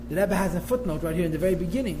The Rebbe has a footnote right here in the very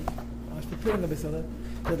beginning. I was preparing a bit so that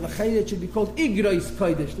L'chayre it should be called Igros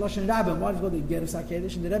Kodesh. Lashon Rabbim, why is it called Igeres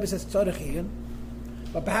HaKodesh? And the Rebbe says Tzorech.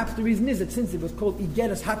 But perhaps the reason is that since it was called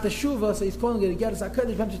Igeres HaTeshuva, so he's calling it Igeres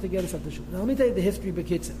HaKodesh, perhaps just Igeres HaTeshuva. Now let me tell you the history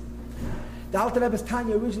B'kitzur. The Alter Rebbe's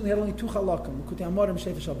Tanya originally had only two chalakim, L'kutei Amorim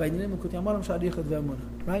Shefer Shal Beinim, L'kutei Amorim Shal Yichud Ve'emunah.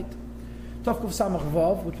 Right? Tovkuf Samach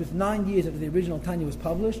Vav, which was 9 years after the original Tanya was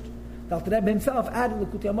published, the Alter Rebbe himself added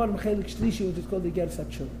L'kutei Amorim Chelik Shlishi, which is called Igeres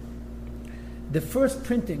HaTeshuva. The first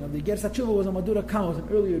printing of the Igeres HaTeshuva was on Madura Kama, was an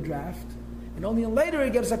earlier draft, and only in later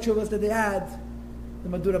Igeres HaTeshuva did they add the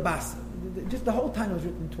Madura Basa. Just the whole time was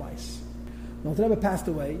written twice. When the Rebbe passed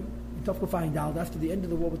away in Tovkuf Ayin Daled after the end of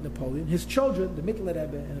the war with Napoleon, his children, the Mittler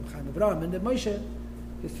Rebbe and Chaim Avraham and the Moshe,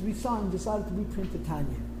 his three sons, decided to reprint the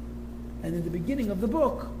Tanya. And in the beginning of the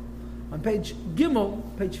book, on page Gimel,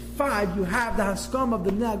 page 5, you have the Haskam of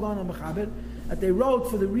the Bnei Agon and Mechaber, that they wrote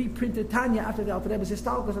for the reprinted Tanya after the Alter Rebbe's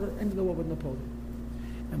Histalkos at the end of the war with Napoleon.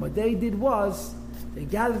 And what they did was, they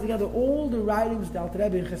gathered together all the writings of the Alter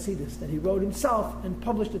Rebbe in Chassidus that he wrote himself and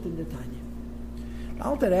published it in the Tanya. The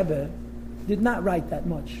Alter Rebbe did not write that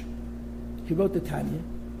much. He wrote the Tanya,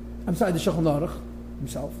 the Shulchan Aruch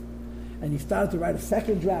himself, and he started to write a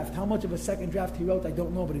second draft. How much of a second draft he wrote, I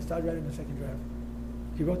don't know, but he started writing a second draft.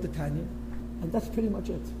 He wrote the Tanya, and that's pretty much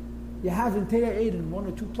it. You have in Teirah 8 in one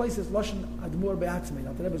or two places Lashon Admor Be'atzmei,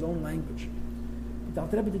 Alter Rebbe's own language. But the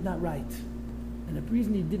Alter Rebbe did not write. And the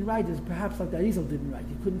reason he didn't write is perhaps like the Arizal didn't write.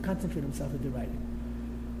 He couldn't concentrate himself into writing.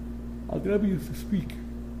 Alter Rebbe used to speak.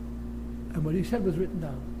 And what he said was written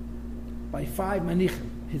down by 5 Manichim,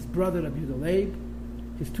 his brother Rabbi Yehuda Leib,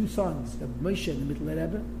 his 2 sons, the Moshe and the Mittler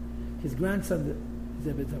Rebbe, his grandson,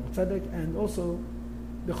 the Zebed Tzadok, and also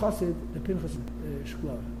the Chassid, the Pinchas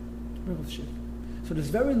Shklar, Pinchas Shik. So there's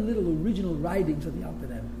very little original writings of the Alter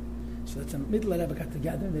Rebbe. So that's a Mittler Rebbe got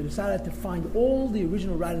together, and they decided to find all the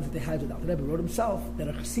original writings that they had. The Alter Rebbe wrote himself, that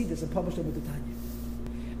are Chassidus and published them with the Tanya.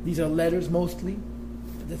 These are letters mostly.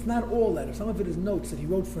 That's not all letters. Some of it is notes that he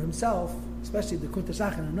wrote for himself, especially the Kuntei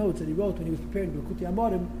Sachin notes that he wrote when he was preparing the L'kutei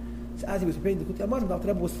Amorim. So as he was preparing the L'kutei Amorim, the Alter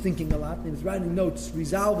Rebbe was thinking a lot, and he was writing notes,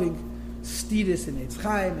 resolving Stidus and Eitz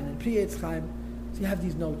Chaim and in Pri Eitz Chaim. So you have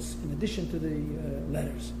these notes in addition to the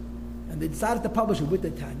letters. And they decided to publish it with the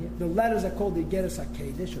Tanya. The letters are called the Igeres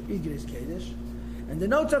HaKodesh or Igros Kodesh, and the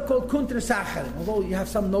notes are called Kuntei Sachin. Although you have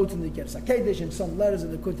some notes in the Igeres HaKodesh and some letters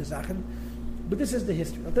in the Kuntei Sachin, but this is the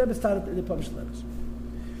history. Alter Rebbe started to publish letters.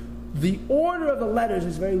 The order of the letters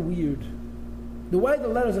is very weird. The way the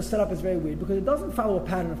letters are set up is very weird because it doesn't follow a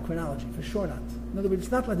pattern of chronology, for sure not. In other words,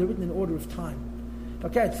 it's not like they're written in order of time.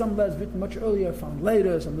 Okay, some letters written much earlier, found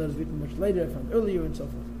later, some letters written much later, found earlier, and so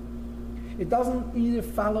forth. It doesn't either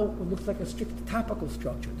follow what looks like a strict topical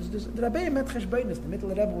structure. The Rebbe meant Cheshbonus, the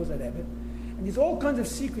Mittler Rebbe was a Rebbe, and there's all kinds of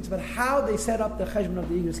secrets about how they set up the Cheshbon of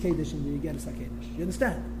the Igros Kodesh and the Igeres HaKodesh. You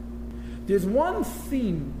understand? There's one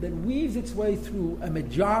theme that weaves its way through a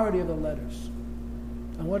majority of the letters.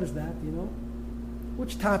 And what is that, you know?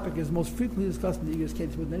 Which topic is most frequently discussed in the Igros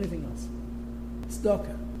Kodesh more than anything else?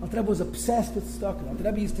 Tzedakah. Alter Rebbe was obsessed with tzedakah. Alter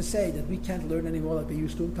Rebbe used to say that we can't learn anymore like they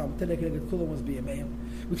used to. We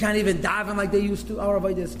can't even daven like they used to. Our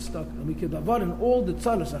avodah is tzedakah. And we could avoid all the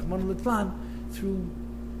tzalos, Rachmana litzlan, through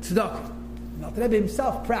tzedakah. And Alter Rebbe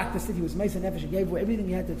himself practiced it. He was Meisei Nefesh. He gave away everything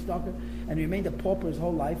he had to tzedakah, and he remained a pauper his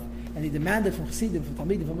whole life. And he demanded from Chassidim, from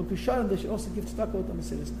Talmidim, from Kusharim, they should also give tzedakah to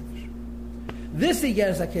Mesiras Nefesh. This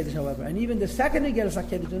Igeres HaKodesh, however, and even the second Igeres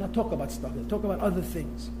HaKodesh, do not talk about tzedakah. They talk about other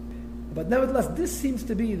things. But nevertheless, this seems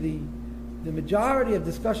to be the majority of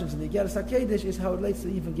discussions in the Igeres HaKodesh is how it relates to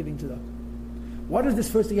even giving tzedakah. What is this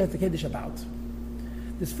first Igeres HaKodesh about?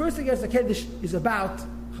 This first Igeres HaKodesh is about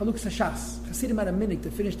Chalukos HaShas. Chassidim had a minhag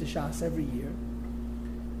to finish the Shas every year.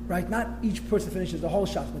 Right? Not each person finishes the whole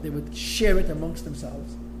Shas, but they would share it amongst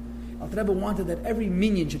themselves. Alter Rebbe wanted that every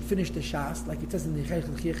minyan should finish the Shas, like it says in the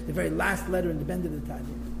Chaych, the very last letter in the Bend of the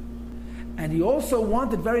Tanya. And he also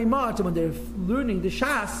wanted very much, when they're learning the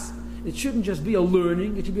Shas, it shouldn't just be a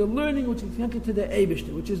learning, it should be a learning which is connected to the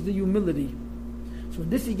Eibishter, which is the humility. So in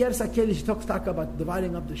this Igeres HaKodesh, he talks about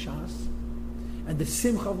dividing up the Shas and the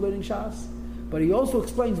simcha of learning Shas, but he also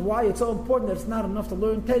explains why it's so important that it's not enough to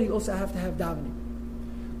learn Torah, you also have to have davening.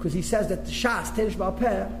 Because he says that the Shas, Teresh Baal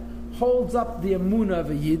Peh, holds up the emunah of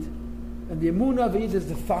a Yid, and the emunah of a Yid is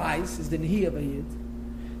the thighs, is the nehi of a Yid.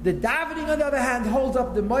 The davening, on the other hand, holds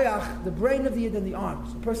up the moyach, the brain of the Yid, and the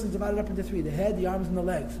arms. The person is divided up into 3, the head, the arms, and the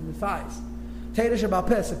legs, and the thighs. Teresh Baal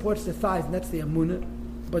Peh supports the thighs, and that's the emunah.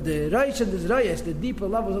 But the reish and the zrayas, the deeper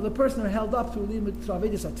levels of the person, are held up through limud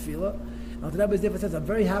travedis atfila. Now the Rebbe says, I'm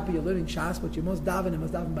very happy you're learning Shas, but you must daven,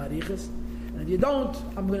 barichas. And if you don't,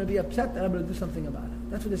 I'm going to be upset and I'm going to do something about it.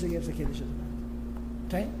 That's what this Igeres HaKodesh is about.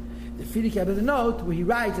 Okay? The Frierdiker has a note where he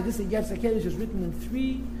writes that this Igeres HaKodesh is written in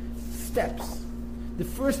 3 steps. The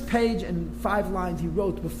first page and 5 lines he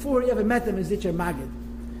wrote before he ever met the Mezritcher Maggid.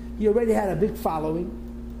 He already had a big following.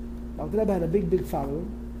 Alter Rebbe had a big following.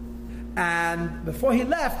 And before he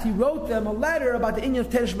left, he wrote them a letter about the Inyan of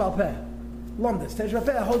Teresh Baal Peh. Lomdes. Teresh Baal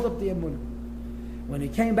Peh holds up the Emunah. When he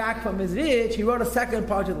came back from Mezritch, he wrote a second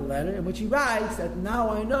part of the letter in which he writes that now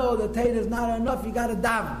I know that Teda is not enough, you got to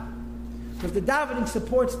daven. Because the davening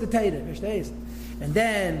supports the Teda. And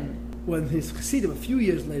then, when his Chassidim, a few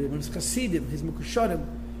years later, when his Chassidim, his Mukusharim,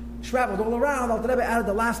 traveled all around, Alter Rebbe added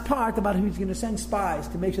the last part about how he's going to send spies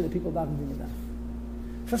to make sure that people daven in the daf.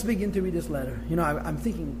 Let's begin to read this letter. You know, I'm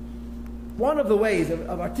thinking, one of the ways of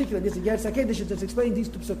articulating this Igeres HaKodesh is to explain these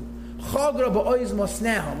 2 psukim. Chagra ba'oiz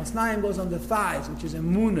mosneha. Mosnayim goes on the thighs, which is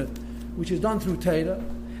emunah, which is done through Teda.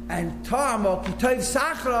 And Ta'amo Kitov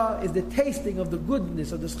Sachra is the tasting of the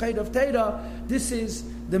goodness of the Scheid of Teda. This is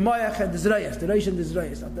the Moyach and the Zrayas, the Reish and the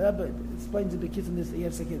Zrayas. The Rebbe explains the Bekitz in this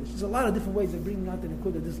Igeres HaKodesh. There's a lot of different ways of bringing out the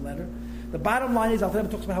Nikud of this letter. The bottom line is, Alter Rebbe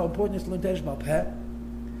talks about how important it is to learn Teresh Baal Peh.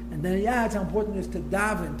 And then he adds how important it is to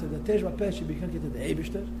daven to the Teresh Baal Peh should be connected to the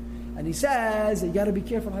Eibishter. And he says, you got to be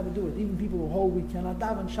careful how to do it. Even people who hold we cannot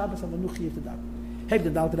daven, Shabbos and Menuch Chiv to daven. Hek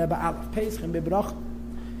the Alter Rebbe Aleph, Pesach and Bebrach.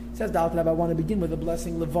 Says the Alter Rebbe, I want to begin with the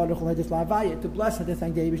blessing, Levaruch L'Hedis La'avayah, to bless and to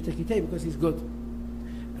thank the Eibishter Kitei, because he's good.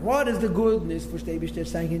 And what is the goodness for the Eibishter,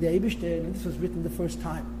 thanking the Eibishter? And this was written the first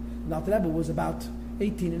time. And Alter Rebbe was about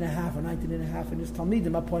 18 and a half or 19 and a half, and his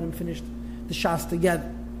Talmidim upon him finished the Shas together.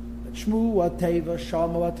 Shmu, what Teva,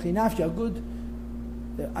 Shalma, what Chinafshi, a good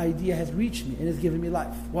the idea has reached me and has given me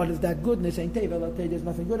life. What is that goodness? Ain't Teva, Teva is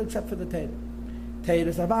nothing good except for the Teva. Teva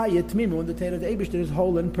is Avayah, Tmimu, when the Teva of the Eibishter is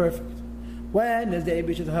whole and perfect. When is the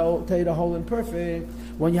Eibishter Teva whole and perfect?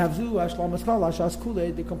 When you have Zu, Ashlam Eskala, Shas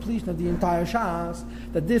Kulei, the completion of the entire Shas,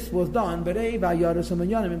 that this was done, Bereva, Yaris, and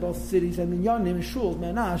Minyanim, in both cities, and Minyanim, Shul,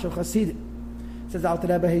 Menash, or Chasidim. Says Alter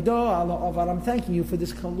Rebbe Heido, Allah, I'm thanking you for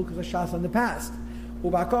this Kaluk of Shas in the past.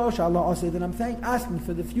 Ubakosh, Allah said that I'm asking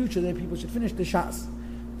for the future that people should finish the Shas.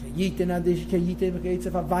 How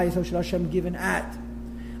should Hashem give an at?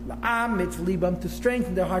 To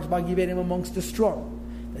strengthen their hearts by giving them amongst the strong.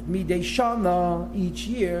 That midei shana, each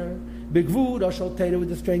year, begvura shall Teda with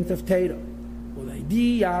the strength of Teda.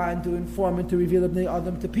 And to inform and to reveal Ibnei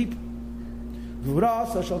Adam to people.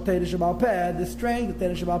 Gvura shall Teda Shebaal Peh, the strength of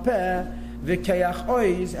Teda Shebaal Peh, v'keach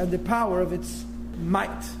oiz, and the power of its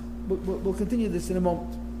might. We'll continue this in a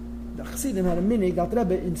moment. The Chassidim had a minig, Alter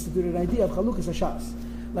Rebbe instituted an idea of Chalukas HaShas.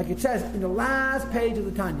 Like it says in the last page of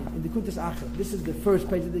the Tanya, in the Kuntas Acher. This is the first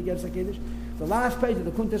page of the Igeres HaKodesh. The last page of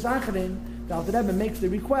the Kuntas Acherin, the Alter Rebbe makes the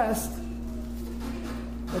request.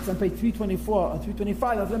 That's on page 324 or 325.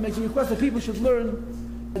 The Alter Rebbe makes the request that people should learn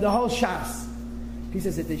the whole Shas. He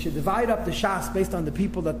says that they should divide up the Shas based on the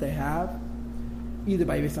people that they have, either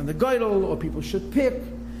based on the Geidel, or people should pick.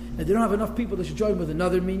 And they don't have enough people, they should join with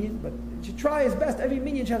another minyan. But they should try his best. Every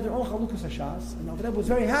minyan should have their own Chalukas HaShas. And the Alter Rebbe was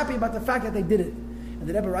very happy about the fact that they did it. And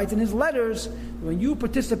the Rebbe writes in his letters, when you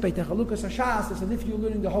participate in Chalukas HaShas, it's as if you're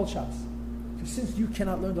learning the whole Shas. Because since you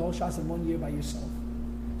cannot learn the whole Shas in 1 year by yourself.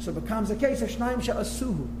 So it becomes a case of Shnaim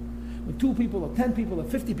She'asuhu. When 2 people or 10 people or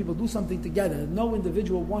 50 people do something together that no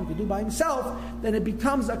individual one could do by himself, then it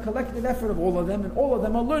becomes a collective effort of all of them, and all of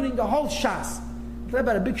them are learning the whole Shas. The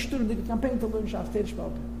Rebbe had a big student, they could campaign to learn Shas, Teresh Baal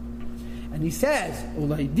Peh. And he says, and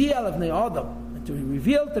to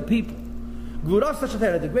reveal to people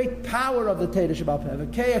the great power of the Teda Shebaal Peh,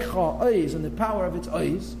 and the power of its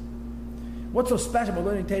ois. What's so special about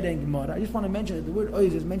learning Teda and Gemara? I just want to mention that the word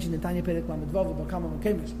ois is mentioned in Tanya Perek Lamed Vav Bakama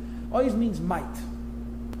Makemis. Ois means might,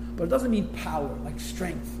 but it doesn't mean power, like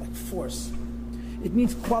strength, like force. It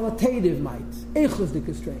means qualitative might,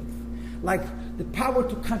 echuzdik strength, like the power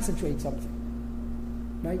to concentrate something.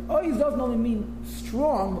 Right? Ois doesn't only mean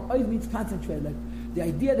strong, but ois means concentrated. Like the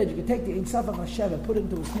idea that you could take the Ein Sof of Hashem and put it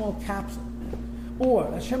into a small capsule.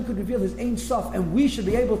 Or Hashem could reveal His Ein Sof and we should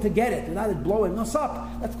be able to get it without it blowing us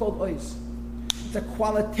up. That's called ois. It's a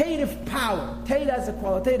qualitative power. Teda is a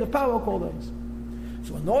qualitative power called ois.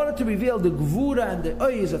 So in order to reveal the Gvura and the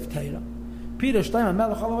ois of Teda, Peter Shlomo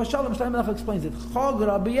Melech Alav Shalom, Shlomo Melech explains it.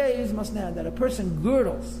 That a person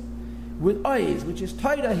girdles with ois, which is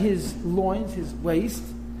tied to his loins, his waist,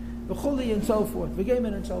 v'chuli and so forth,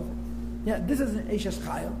 v'geimen and so forth. Yeah, this is an Eishes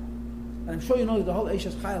Chayil. And I'm sure you know that the whole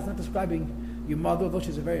Eishes Chayil is not describing your mother, although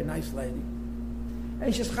she's a very nice lady.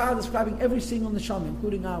 Eishes Chayil is describing every single neshama,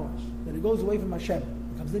 including ours, that it goes away from Hashem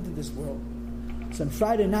and comes into this world. So on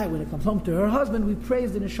Friday night, when it comes home to her husband, we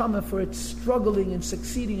praise the neshama for its struggling and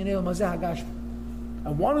succeeding in El Mazeh HaGashmi.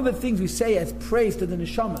 And one of the things we say as praise to the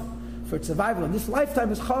neshama for its survival in this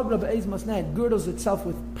lifetime is Chagra Be'ez Masneh. It girdles itself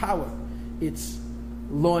with power, its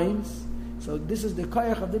loins. So this is the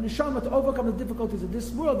koyach of the neshama to overcome the difficulties of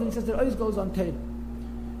this world. And he says that it always goes on Torah.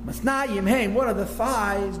 Masnayim heim. What are the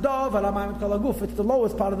thighs? Dov alamayim kalaguf. It's the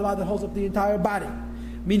lowest part of the body that holds up the entire body.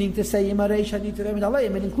 Meaning to say, Yimarei Shani Terem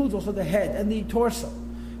Aleim. It includes also the head and the torso,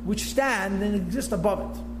 which stand and exist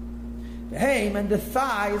above it. The heim and the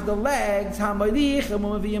thighs, the legs, they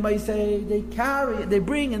carry, they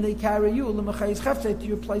bring and they carry you to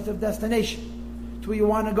your place of destination, to where you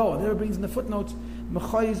want to go. And there it brings in the footnotes,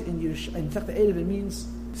 Mechayz in Sechta Erev, it means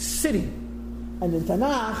city. And in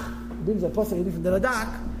Tanakh, it brings a pasuk from the Radak,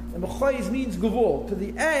 and Mechayz means Gevul, to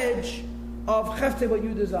the edge of Chefte, what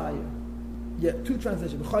you desire. Yeah, two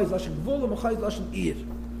translations, Mechayz Lashon Gevul and Mechayz Lashon Ir.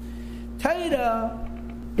 Torah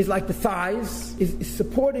is like the thighs, is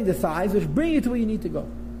supporting the thighs, which bring you to where you need to go.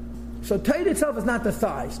 So Torah itself is not the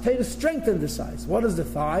thighs. Torah strengthens the thighs. What is the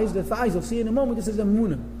thighs? The thighs, you'll see in a moment, this is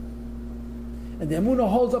Emunah. And the Emunah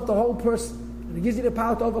holds up the whole person. And it gives you the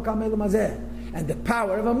power to overcome Elam Hazeh. And the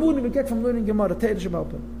power of Emunah we get from learning Gemara. Torah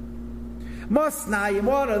Shemalpim. Mosnayim,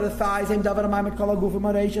 what are the thighs? It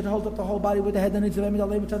holds up the whole body with the head and it's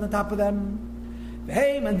on the top of them.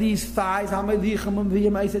 And these thighs,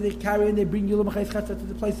 they carry and they bring you to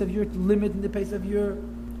the place of your limit and the place of your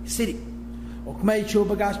city.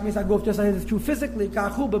 Just as it's true physically,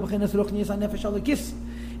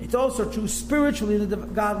 it's also true spiritually in the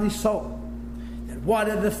godly soul. That what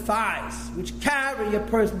are the thighs which carry a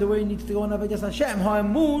person to where he needs to go in Avodas Hashem?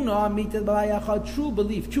 True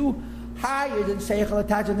belief, true higher than Seichel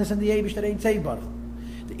attachedness and the Eibush that ain't saved by.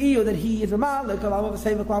 The eo that he is a malik,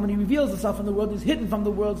 when he reveals himself in the world, he's hidden from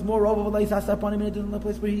the world's moreover upon him in a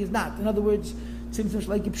place where he is not. In other words, as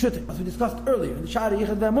we discussed earlier in the Shari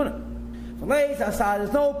Yichad Ve'emunah.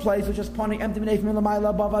 There's no place which is pawning empty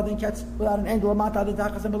above without an end,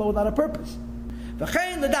 and below without a purpose. The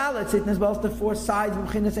dalet as well as the four sides of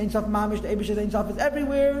the Eibush is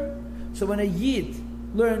everywhere. So when a Yid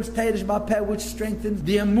learns Teresh Ba'Peh, which strengthens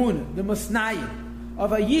the Emunah, the Masnayim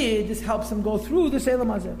of a Yid, this helps him go through the Selam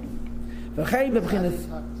Hazeh. What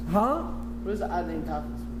is the Adin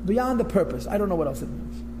Tachlis? Beyond the purpose. I don't know what else it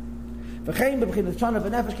means. This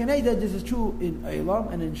is true in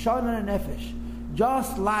Eilam and in Shana and Nefesh.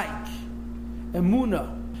 Just like Emunah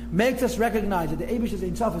makes us recognize that the Eibush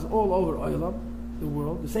himself is all over Eilam, the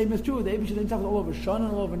world. The same is true. The Eibush himself is all over Shana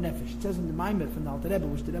and all over Nefesh. It says in the Maimer from the Alter Rebbe,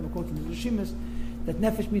 which the Rebbe quotes in the Rishimis, that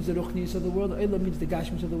Nefesh means the Ruchnis of the world, Eilam means the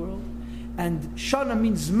Gashmis of the world, and Shana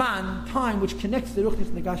means Zman, time, which connects the Ruchnis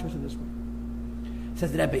and the Gashmis of this world. It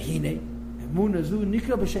says the Rebbe, Hine, Emunah zu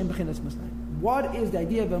nikra b'shem b'chinas masnayim. What is the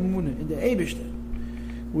idea of Emunah in the Eibishter,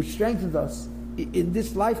 which strengthens us in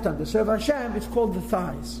this lifetime to serve Hashem? It's called the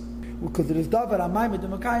thighs. Because it is davar amayim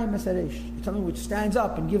d'makayim mesaresh. It's something which stands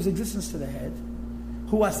up and gives existence to the head.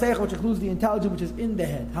 Hu asech, which includes the intelligence which is in the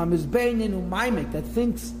head. Hamizbeinin umaymik, that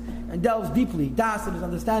thinks and delves deeply. Das and his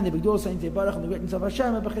understanding. B'gdol saying Tebarach and the greatness of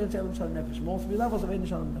Hashem and b'chinas elam shalom nefesh. All three levels of Ein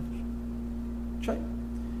Shalom Nefesh. Right?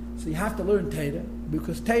 So you have to learn Torah,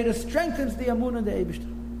 because Torah strengthens the Emunah and the Eibishter.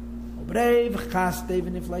 Brave, chas,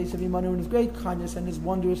 David, in place of Imanu and his great kindness and his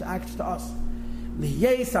wondrous acts to us.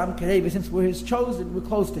 Liyesam Kereva, since we're his chosen, we're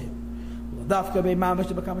close to him. Dafka be mamish,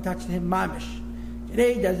 to become attached to him, mamish.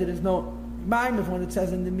 Today, as it is no mamish when it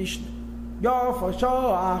says in the Mishnah. Yo, for sure,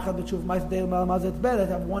 achad b'tshuv, ma'is deil malmaz, it's better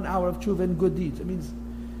to have 1 hour of tshuva and good deeds. It means,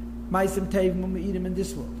 ma'isim teiv, when we eat him in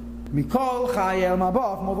this world. Mikol chay el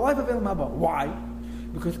mabah, more the life of el mabah. Why?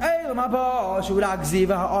 Because El Mabah Shurag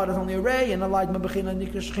Ziva Ha'ar is only a ray, and the light Mabachina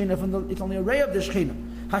Nikra Shechina from it's only a ray of the Shechina.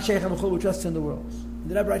 Hashech Mechul, which rests in the worlds.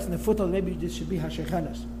 The Rebbe writes in the footnote, maybe this should be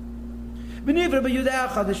Hashechanas. B'nivra b'Yudei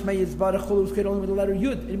Achadish Me'ez Barach Chulu was created only with the letter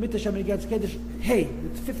Yud. In Mit Hashem Gets Kedesh Hey.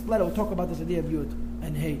 The 5th letter will talk about this idea of Yud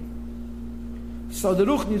and Hey. So the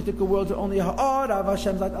Ruchnistic worlds are only Ha'ar of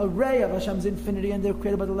Hashem's light, a ray of Hashem's infinity, and they're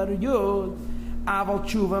created by the letter Yud. Aval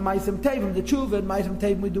Tshuva Ma'isem Tevim. The Tshuva and Ma'isem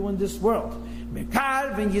Tevim we do in this world.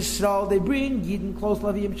 Mekar v'in Yisrael, they bring Yidden close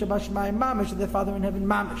Laviyim Shabbat Shemayim Mamish to their Father in heaven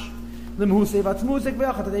Mamish. Lemhusei Vatzmusik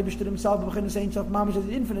Ve'achat, that they bishted himself b'chin Saint Self Mamish as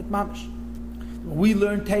the infinite Mamish. When we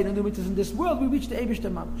learn Torah and do mitzvahs in this world, we reach the Eibishter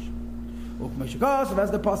Mamish. Ukmeshikos, as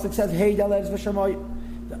the pasuk says, Hey Dalez V'Shamoy,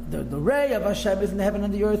 the ray of Hashem is in the heaven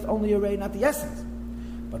and the earth, only a ray, not the essence.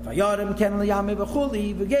 But Vayarim Ken L'Yameh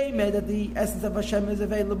V'Chuli V'Geimeh, that the essence of Hashem is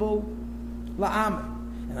available La'ameh.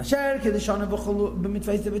 And Asher Kedishon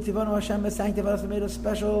b'mitzvahs b'tivonu Hashem has sanctified us and made us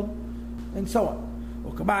special, and so on.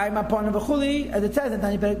 Ukabayim upon v'chuli, as it says in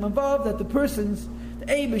Tani Perek Mavav, that the person's, the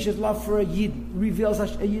Eibish's love for a Yid reveals a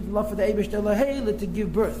Yid love for the Eibish to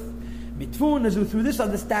give birth. Mitvun is through this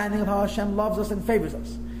understanding of how Hashem loves us and favors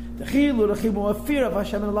us. The chilu, the chibu of fear of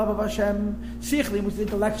Hashem and the love of Hashem, sichli, which is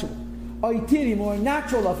intellectual. Oitiri, more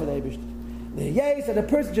natural love for the Eibishter. The yes, that a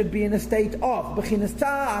person should be in a state of bechinas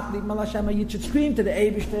ta'ach, li'mal Hashem, you should scream to the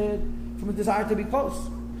Eibishter from a desire to be close.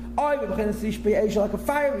 Oy, bechinas rishpei like a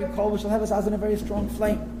fiery coal, which will have us as in a very strong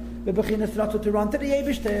flame. Bechinas ratzu to run to the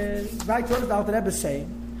Eibishter. Right, what does the Alter Rebbe is saying?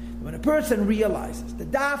 When a person realizes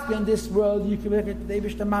that dafka in this world you can make it to the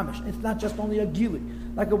Eibishter mamish, it's not just only a gili,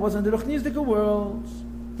 like it was in the Ruchnizdika world,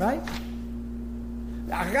 right?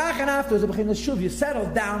 And afterwards, you settle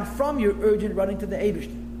down from your urgent running to the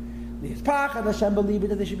Eibishter. Hashem believe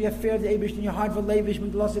that there should be a fear of the Eibishter in your heart for Levish,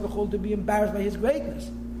 to be embarrassed by his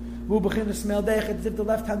greatness. Who begin to smell as if the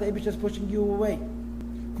left hand the Eibishter is pushing you away.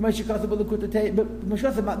 The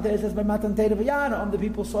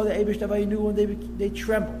people saw the Eibishter by knew and they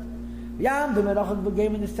trembled. Yam the Merachah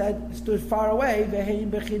Begem and stood far away.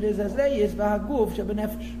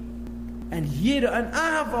 And Yira and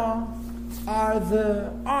Ahava are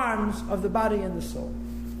the arms of the body and the soul.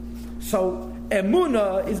 So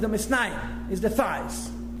Emunah is the Misnayim, is the thighs.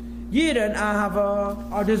 Yira and Ahava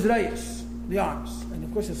are the Zrayas, the arms. And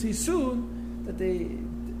of course you'll see soon that they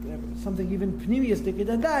have something even pneumistic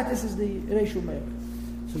than that. This is the Reishu Meir.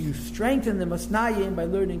 So you strengthen the Misnayim by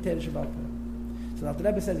learning Teresh Shabbat. So the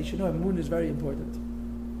Rebbe says you should know Emunah is very important.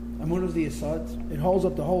 Emunah is the Yesod. It holds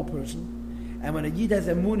up the whole person. And when a Yid has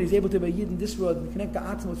Emunah, he's able to be a Yid in this world and connect to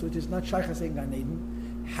Atzmos, which is not Shaychas in Gan Eden.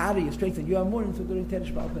 How do you strengthen your Emunah through doing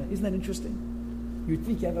Teresh Shabbat? Isn't that interesting? You'd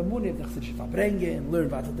think you have Emunah, you have to Verbrengen and learn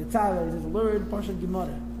about the Tzara, you have to learn Parshat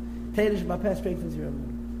Gemara. Teresh Shabbat strengthens your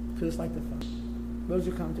Emunah. Feels like the fun. What was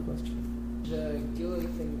your comment or question? The Gilui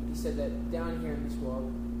thing, you said that down here in this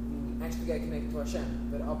world, you actually got connected to Hashem,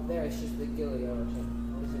 but up there it's just the Gilui of Hashem.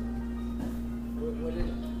 What is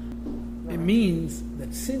it? It means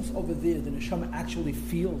that since over there the neshama actually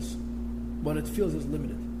feels, what it feels is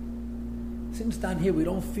limited. Since down here we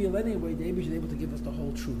don't feel anyway, the Eibishter is able to give us the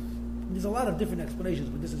whole truth. And there's a lot of different explanations,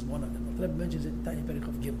 but this is one of them. The Rebbe mentions it in Tanya Perich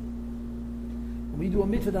of Gimel. When we do a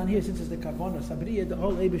mitzvah down here, since it's the Kavanah, Sabriya, the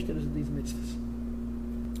whole Eibishter is in these mitzvahs.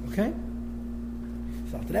 Okay?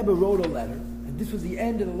 So the Rebbe wrote a letter, and this was the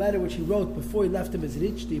end of the letter which he wrote before he left the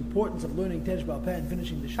Mezritch, the importance of learning Teresh Baal Peh and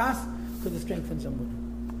finishing the Shas, because it strengthens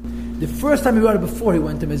Emunah. The first time he wrote it before he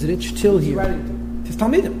went to Mezritch, till here. His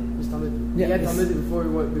Talmidim. His Talmidim. Yeah, He had Talmidim before he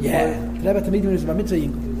went. Yeah. The Rebbe Talmidim was Bar Mitzvah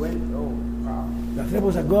Yinkel. He went. Oh, wow. The Rebbe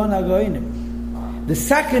was a Goan HaGoinim. The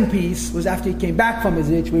second piece was after he came back from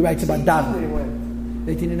Mezritch, where he writes about David.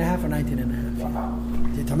 18 and a half or 19 and a half. Wow.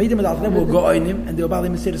 The Talmidim of the Rebbe were Goinim, and they were Bali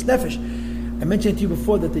Mesiris Nefesh. I mentioned to you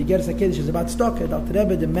before that the Igeres HaKedesh is about tzedakah. The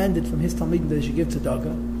Rebbe demanded from his Talmidim that they should give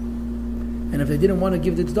tzedakah. And if they didn't want to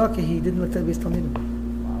give the tzedakah, he didn't look at his Talmidim.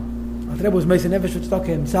 The Rebbe was Mesiris Nefesh for tzedakah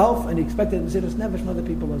himself, and he expected Mesiris Nefesh from other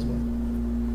people as well.